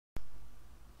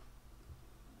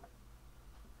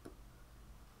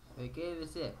Sveiki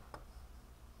visi.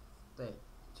 Taip,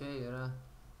 čia yra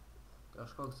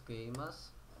kažkoks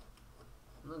geimas.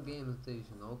 Nu, geimas tai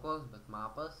žinau koks, bet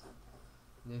mapas.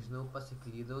 Nežinau,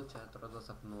 pasiklydau, čia atrodo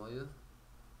sapnuoju.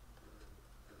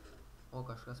 O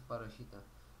kažkas parašyta.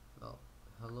 Well,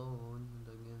 hello and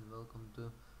again, welcome to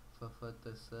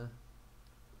FFTTS.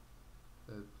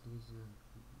 Please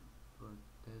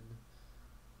proceed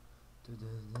to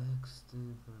the next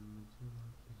information.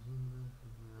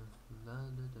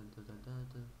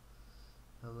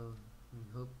 Hello, we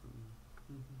hope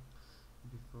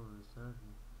before we start,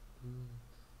 please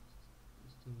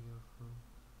stay your phone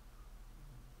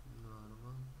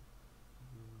normal.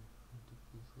 The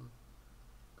peaceful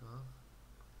cough.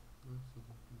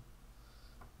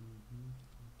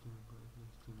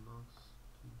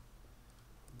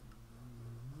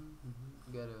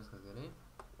 Gerai, viskas gerai.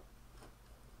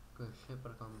 Kas čia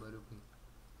per kambariukai?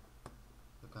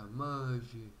 Tokia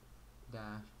maži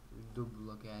 2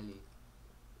 blokeliai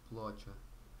pločio.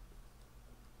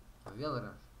 O vėl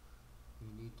raš. You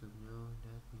need to know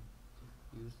that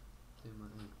use tai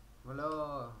manai.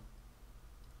 Valio!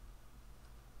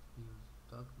 Use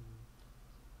document.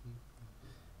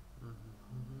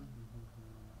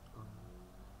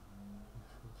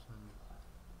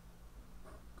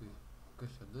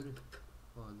 Kas čia duris?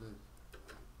 O, duris.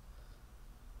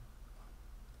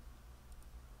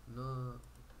 Nu,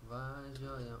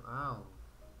 važiuojam. Au.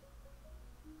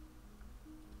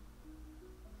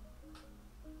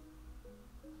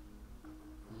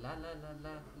 La la la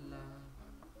la la.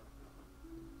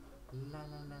 La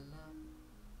la la la.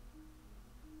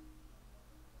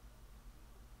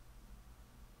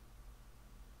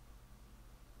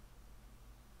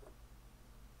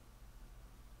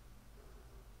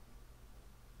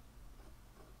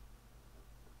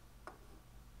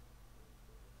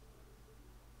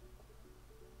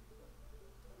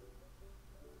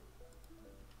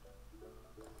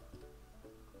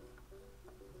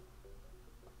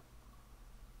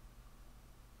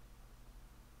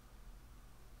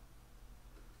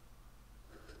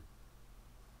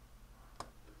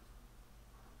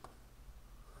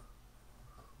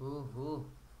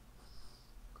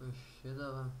 Kas šitą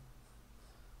va?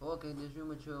 O, kai dėžių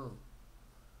mačiau.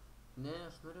 Ne,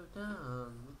 aš noriu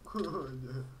ten.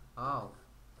 Kodė? Au,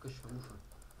 kas čia muša?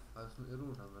 Aš ir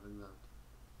mušą noriu gauti.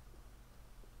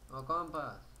 O,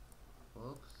 kompas.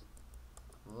 Ups.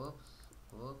 Ups.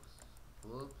 Ups. Ups.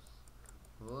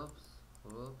 Ups.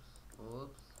 Ups.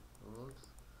 Ups. Ups.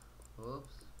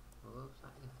 Ups. Ups.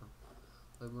 Ai, tam.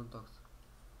 Tai būn toks.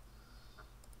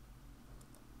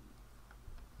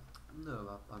 Nu,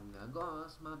 va,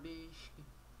 pamiegos ma biški.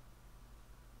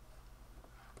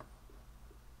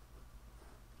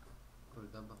 Kur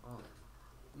dabar? O.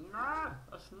 Ne,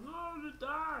 aš noriu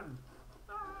ten.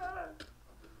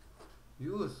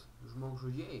 Jūs,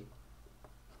 žmogžudžiai.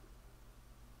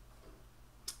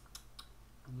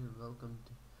 Welcome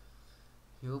to...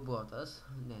 Jau buvo tas?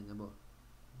 Ne, nebuvo.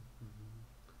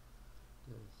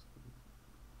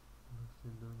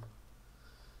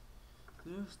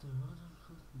 There's the other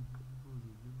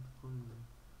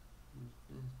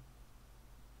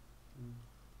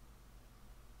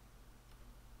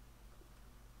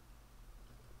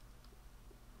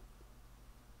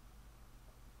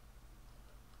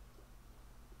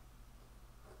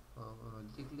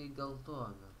rodikliai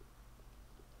geltona.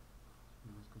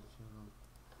 Viskas čia gal.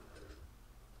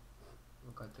 O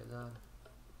ką čia daro?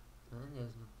 Na,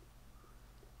 nežinau.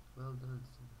 Well done.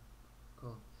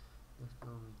 Cool. Let's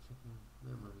now check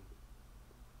memory.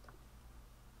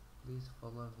 Please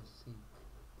follow the scene.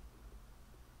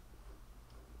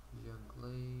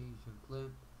 Ženklai, ženklai.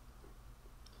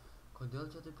 Kodėl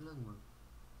čia taip lengva?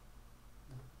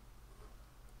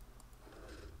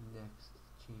 Next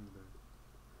chamber.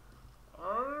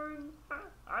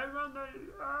 I wanna...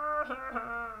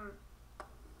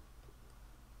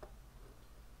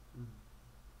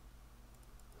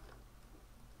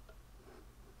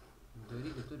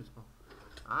 Daryti turi spau.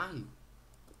 Ai!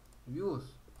 Jūs!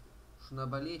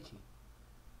 Šnabaliečiai.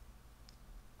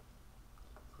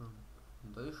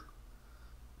 Daišk.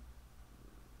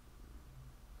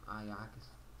 Ai, akis.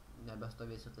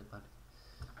 Nebestovėsiu taip pat.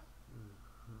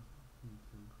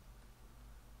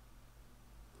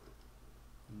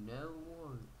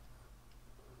 Nevoju.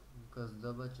 Kas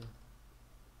dabar čia?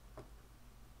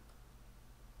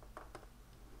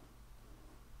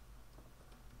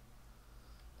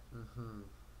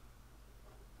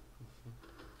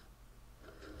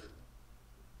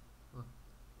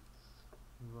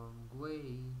 Wrong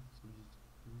way.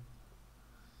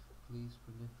 Please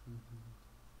connect.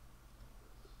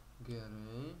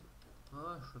 Gerai. O,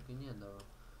 šokinėdavo.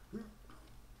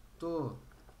 Tu.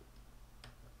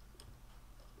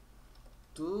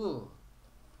 Tu.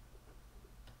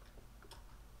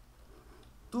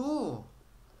 Tu.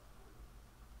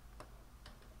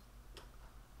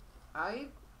 Ai,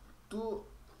 tu.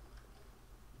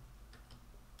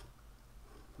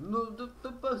 No,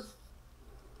 tu pas.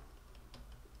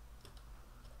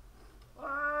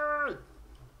 Ai.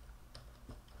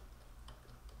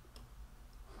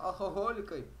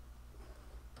 Alkoholikai.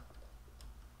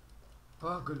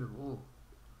 Pagaliau.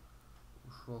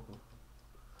 Užšokau.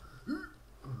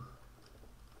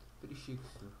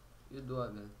 Prišiksiu. Į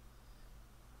duobę.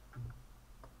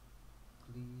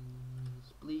 Please,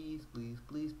 please, please,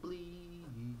 please, please.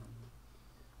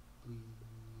 Please.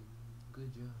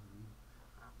 Good job.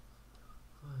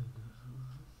 Fine.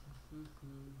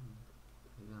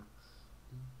 Yeah.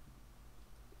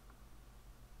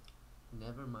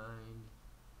 Never mind.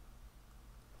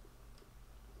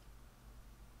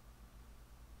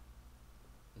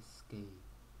 Escape.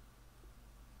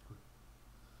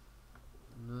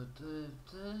 Nu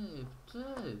taip,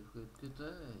 kaip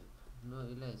kitaip. Nu,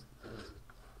 įleiskit.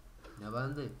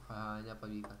 Nebandai?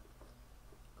 Nepavyko.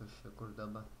 Kas čia, kur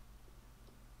dabar?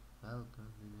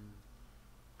 Veltame.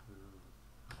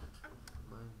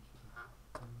 Man čia.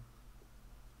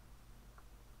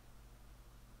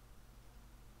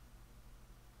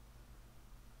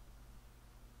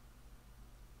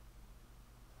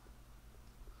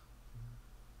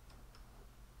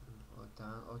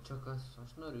 O čia kas?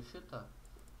 Aš noriu šitą.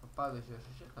 O pavyzdžiui, aš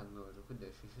šitą noriu. Kodėl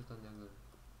aš šitą negaliu?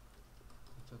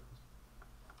 O čia kas?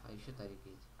 Ai, šitą reikia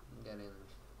eiti. Gerai, einam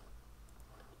šitą.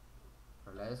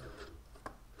 Praleisk.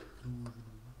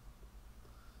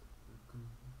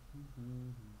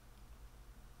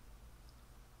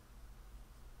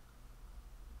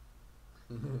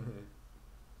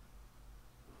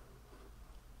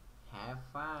 Have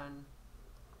fun.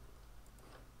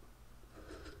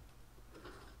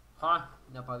 Ha,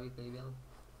 nepavyko į vėl.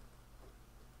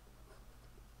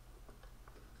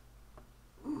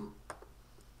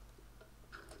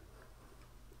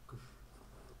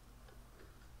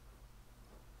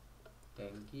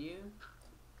 Thank you.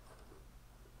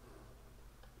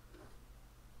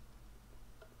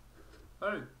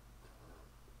 Hey.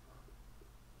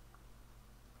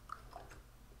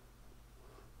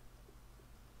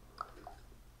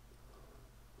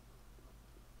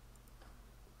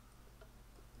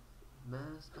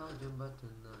 Mes spaudžiam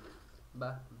batoną.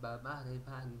 Barai,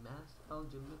 mes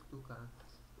spaudžiam mygtuką.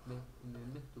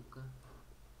 Mygtuką.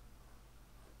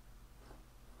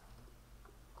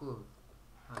 Kur?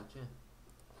 A, čia.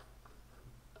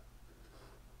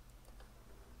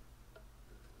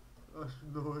 Aš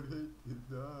noriu eiti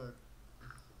dar.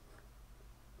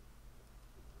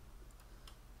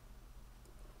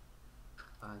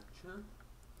 Ačiū.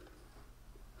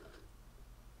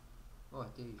 O,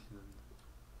 atėjai išlenda.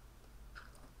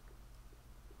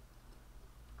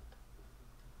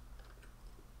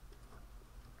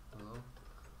 Palauk.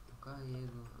 O ką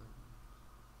jeigu...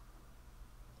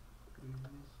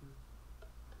 Išmesiu.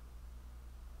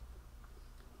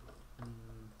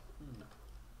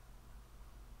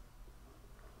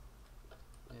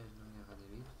 Nežinau, nieko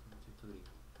nevyksta, čia turi.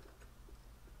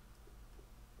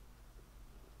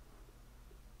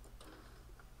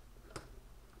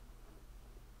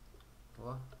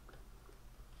 O,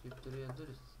 šiaip turėjo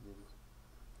duris atsidaryti.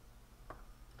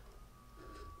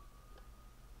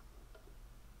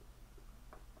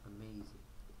 Amazing.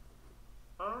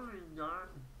 Oh my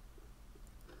god.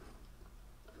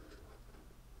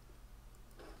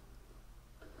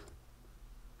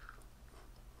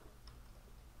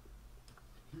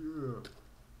 Yeah.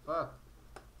 Fuck.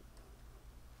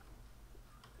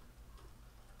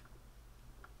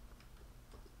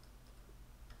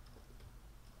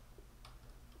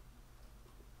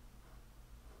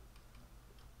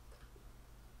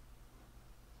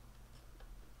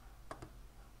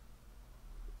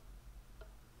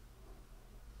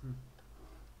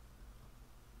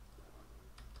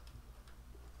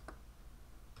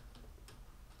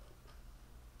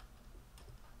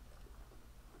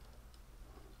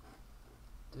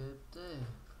 Taip.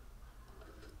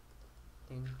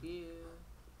 Thank you.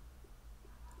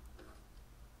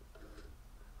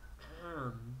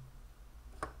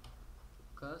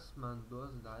 Kas man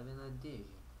duos dar vieną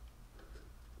dėžę?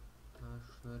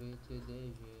 Aš norėčiau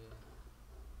dėžę.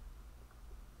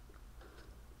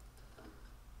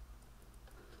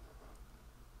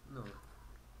 Nu.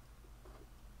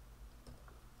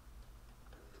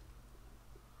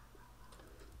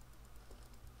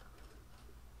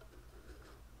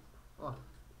 O,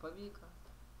 pavyko.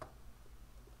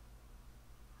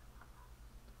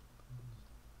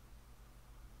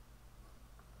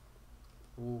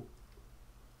 O.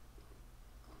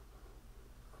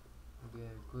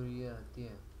 kur jie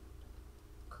tie?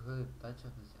 Kaip, ta čia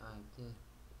kas, ai, tie.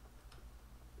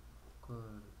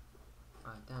 Kur?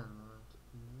 Ai, ten,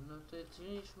 nu tai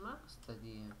čia išmesta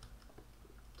jie.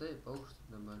 Taip,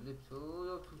 aukštą dabar lipsiu,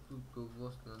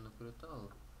 vos nenukritau.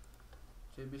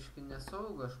 Čia biški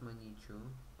nesaugu, aš manyčiau,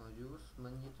 o jūs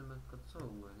manytumėt, kad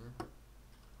saugu, ne?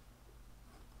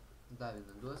 Dar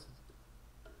vieną duosit?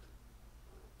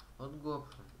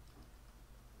 Atgopšą.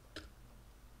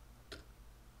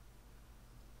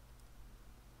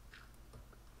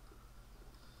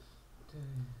 Tai,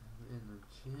 einam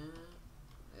čia.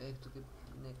 Eik, tu kaip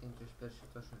nekenčiu aš per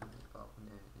šito šalį. Palauk,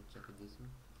 ne, čia padėsim.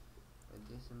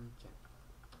 Padėsim čia.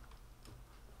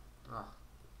 Ah.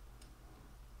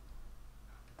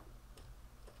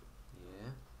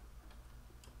 Je.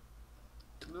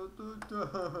 Nu tu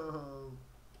tau.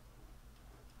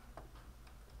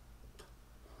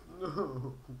 Nu.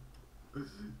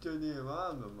 Čia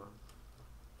neįmanoma.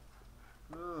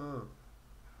 Nu.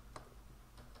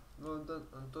 Nu,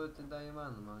 ant to tai da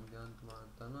įmanoma,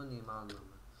 ant nu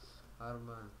neįmanoma.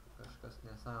 Arba kažkas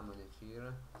nesąmonė čia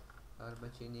yra, arba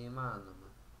čia neįmanoma.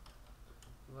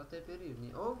 Va taip ir yra.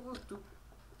 O, tu.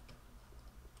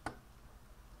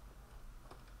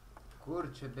 Kur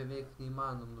čia beveik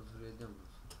neįmanomus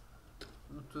žaidimus?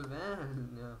 Nu tu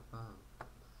velnia.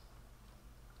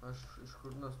 Aš iš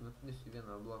kur nors nuknisiu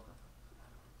vieną bloką.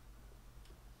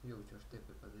 Jaučiu, aš taip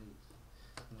ir padarysiu.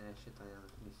 Ne, šitą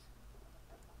nenuknisiu.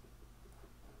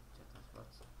 Čia tas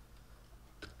pats.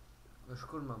 Iš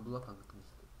kur man bloką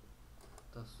nuknisti?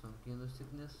 Tas sunkiai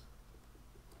nusiknis.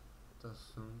 Tas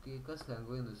sunkiai. Kas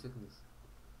lengvai nusiknis?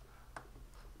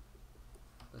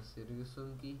 Tas irgi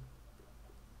sunkiai.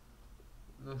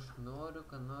 Nu aš noriu,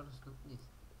 kad nors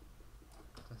nuknisti.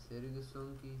 Tas irgi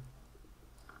sunkiai.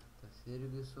 Tas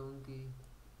irgi sunkiai.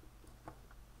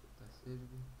 Tas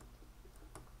irgi.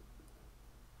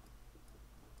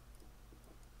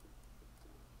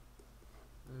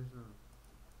 Nežinau.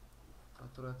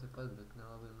 Atrodo taip pat, bet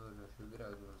nelabai noriu, aš jau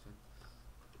griaudu gal čia.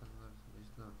 Kad nors,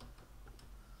 nežinau.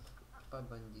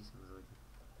 Pabandysim, žodžiu.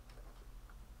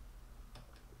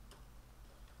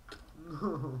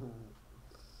 Nu.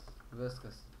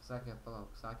 Viskas. Sakė,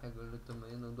 palauk. Sakė, galiu tu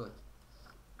mane naudoti.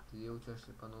 Tai jaučiu, aš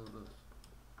jį panaudosiu.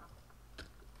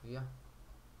 Ja.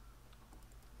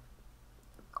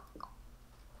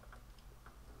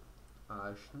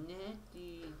 Aš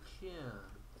netyčia.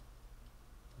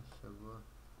 Aš čia buvo.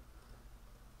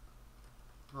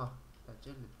 O, ką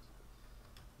čia lipti?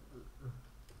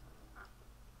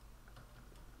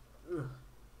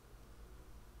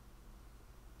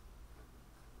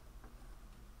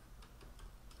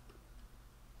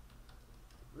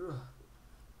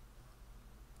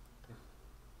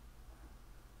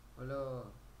 Alio.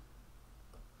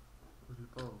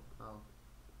 Užlipau, au.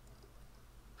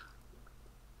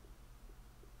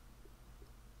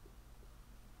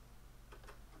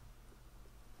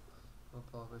 O,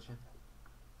 palauk, čia.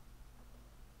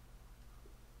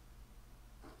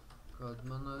 Kad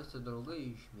mano visi draugai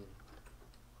išmirė.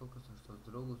 Kokius aš tos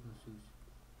draugus nusiųsiu?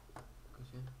 Ką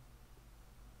čia?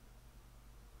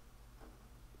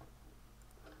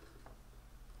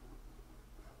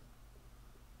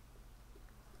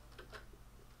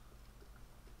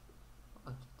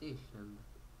 O, čia tai išlenda.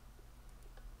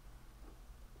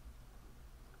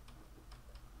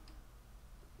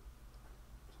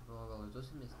 Čia buvo gal į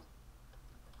tuos įmesti?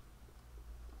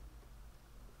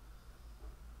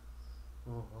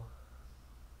 Oho.